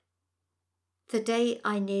The Day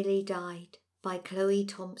I Nearly Died by Chloe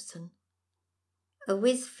Thompson. A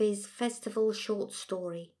Whiz Fizz Festival short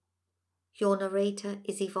story. Your narrator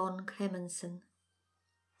is Yvonne Clemenson.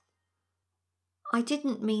 I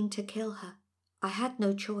didn't mean to kill her. I had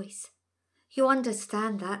no choice. You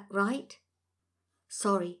understand that, right?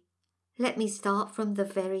 Sorry. Let me start from the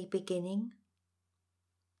very beginning.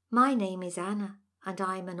 My name is Anna, and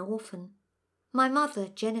I'm an orphan. My mother,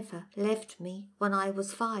 Jennifer, left me when I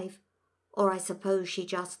was 5. Or I suppose she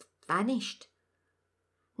just vanished.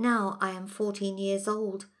 Now I am 14 years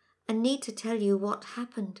old and need to tell you what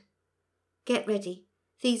happened. Get ready.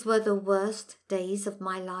 These were the worst days of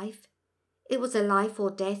my life. It was a life or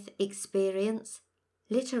death experience,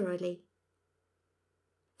 literally.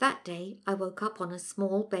 That day I woke up on a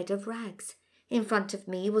small bed of rags. In front of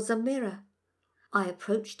me was a mirror. I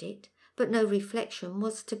approached it, but no reflection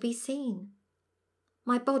was to be seen.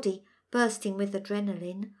 My body, bursting with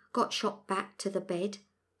adrenaline, got shot back to the bed,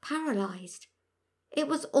 paralysed. It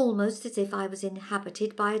was almost as if I was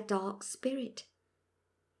inhabited by a dark spirit.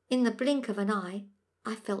 In the blink of an eye,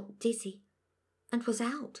 I felt dizzy and was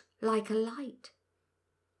out like a light.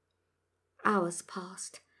 Hours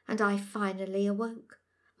passed and I finally awoke.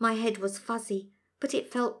 My head was fuzzy, but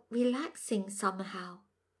it felt relaxing somehow.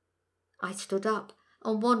 I stood up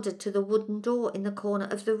and wandered to the wooden door in the corner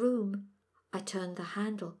of the room. I turned the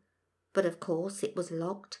handle, but of course it was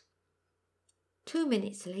locked. 2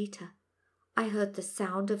 minutes later, I heard the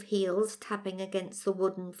sound of heels tapping against the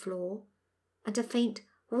wooden floor and a faint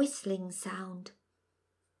whistling sound.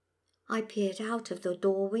 I peered out of the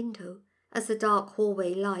door window as the dark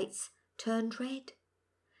hallway lights turned red.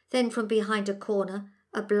 Then from behind a corner,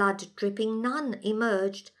 a blood-dripping nun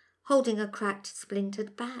emerged, holding a cracked,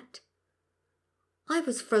 splintered bat. I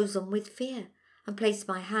was frozen with fear and placed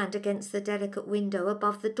my hand against the delicate window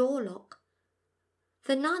above the door lock.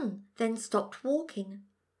 The nun then stopped walking,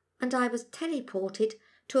 and I was teleported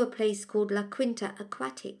to a place called La Quinta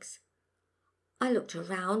Aquatics. I looked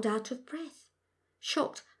around out of breath,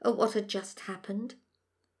 shocked at what had just happened.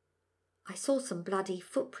 I saw some bloody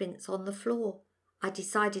footprints on the floor. I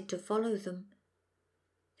decided to follow them.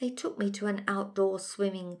 They took me to an outdoor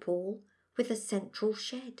swimming pool with a central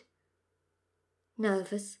shed.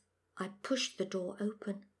 Nervous, I pushed the door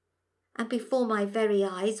open, and before my very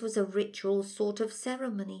eyes was a ritual sort of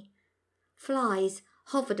ceremony. Flies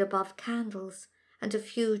hovered above candles, and a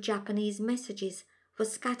few Japanese messages were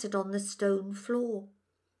scattered on the stone floor.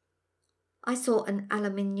 I saw an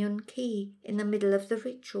aluminium key in the middle of the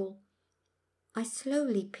ritual. I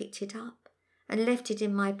slowly picked it up and left it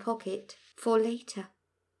in my pocket for later.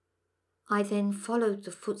 I then followed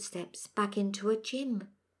the footsteps back into a gym,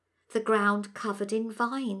 the ground covered in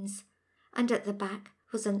vines, and at the back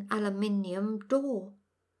was an aluminium door,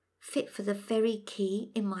 fit for the very key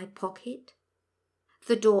in my pocket.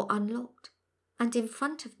 The door unlocked, and in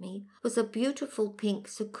front of me was a beautiful pink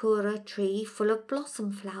sakura tree full of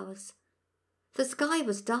blossom flowers. The sky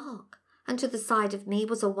was dark, and to the side of me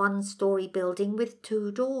was a 1-story building with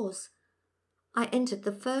 2 doors. I entered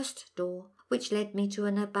the first door, which led me to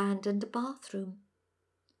an abandoned bathroom.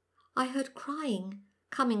 I heard crying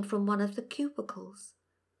coming from one of the cubicles.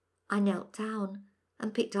 I knelt down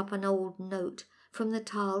and picked up an old note from the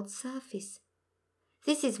tiled surface.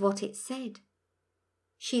 This is what it said.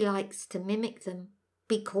 She likes to mimic them.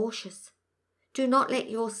 Be cautious. Do not let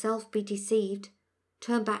yourself be deceived.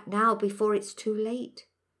 Turn back now before it's too late.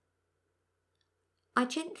 I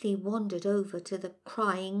gently wandered over to the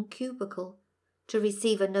crying cubicle to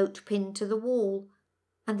receive a note pinned to the wall,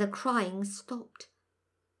 and the crying stopped.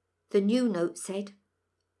 The new note said,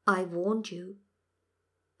 I warned you.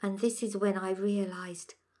 And this is when I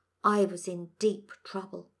realized I was in deep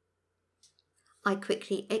trouble. I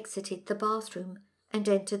quickly exited the bathroom and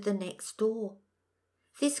entered the next door.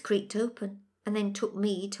 This creaked open and then took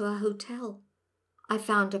me to a hotel. I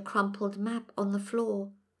found a crumpled map on the floor.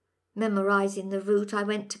 Memorizing the route, I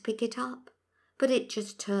went to pick it up, but it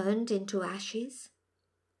just turned into ashes.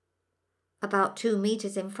 About 2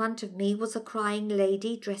 meters in front of me was a crying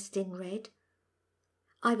lady dressed in red.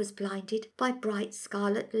 I was blinded by bright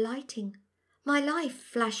scarlet lighting. My life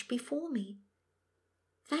flashed before me.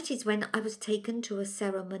 That is when I was taken to a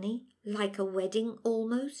ceremony, like a wedding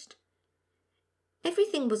almost.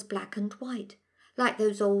 Everything was black and white, like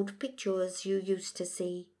those old pictures you used to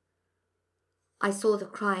see. I saw the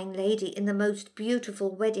crying lady in the most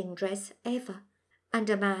beautiful wedding dress ever, and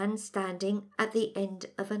a man standing at the end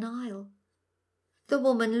of an aisle. The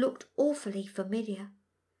woman looked awfully familiar.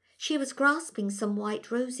 She was grasping some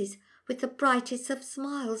white roses with the brightest of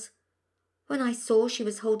smiles, when I saw she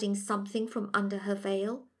was holding something from under her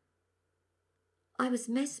veil. I was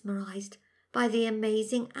mesmerized by the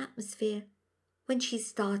amazing atmosphere when she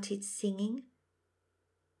started singing.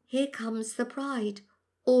 Here comes the bride,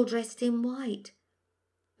 all dressed in white,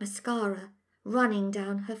 mascara running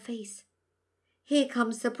down her face. Here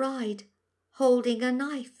comes the bride, holding a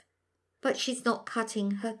knife, but she's not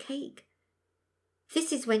cutting her cake.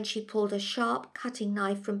 This is when she pulled a sharp cutting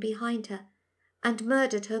knife from behind her and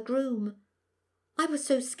murdered her groom. I was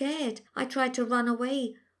so scared I tried to run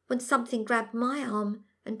away when something grabbed my arm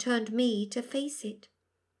and turned me to face it.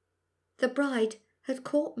 The bride had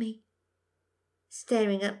caught me.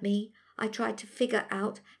 Staring at me, I tried to figure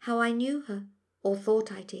out how I knew her, or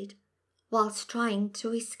thought I did, whilst trying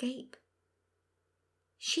to escape.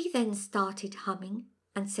 She then started humming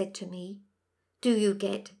and said to me, "Do you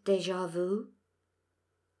get déjà vu?"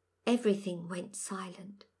 Everything went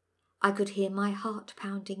silent. I could hear my heart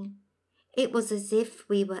pounding. It was as if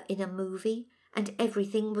we were in a movie and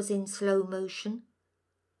everything was in slow motion.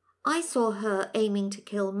 I saw her aiming to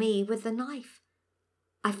kill me with the knife.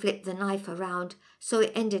 I flipped the knife around so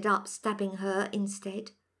it ended up stabbing her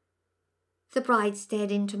instead. The bride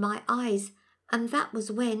stared into my eyes, and that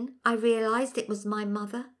was when I realized it was my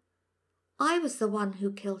mother. I was the one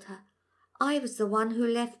who killed her. I was the one who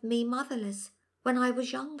left me motherless when I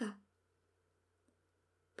was younger.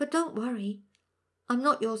 But don't worry, I'm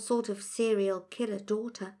not your sort of serial killer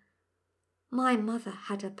daughter. My mother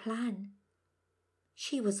had a plan.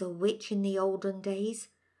 She was a witch in the olden days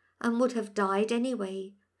and would have died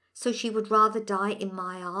anyway, so she would rather die in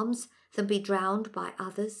my arms than be drowned by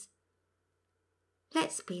others.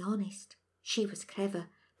 Let's be honest, she was clever,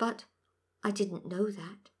 but I didn't know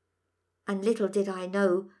that. And little did I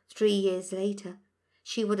know, 3 years later,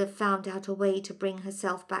 she would have found out a way to bring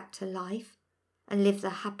herself back to life and live the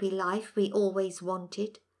happy life we always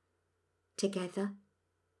wanted. Together,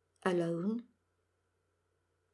 alone.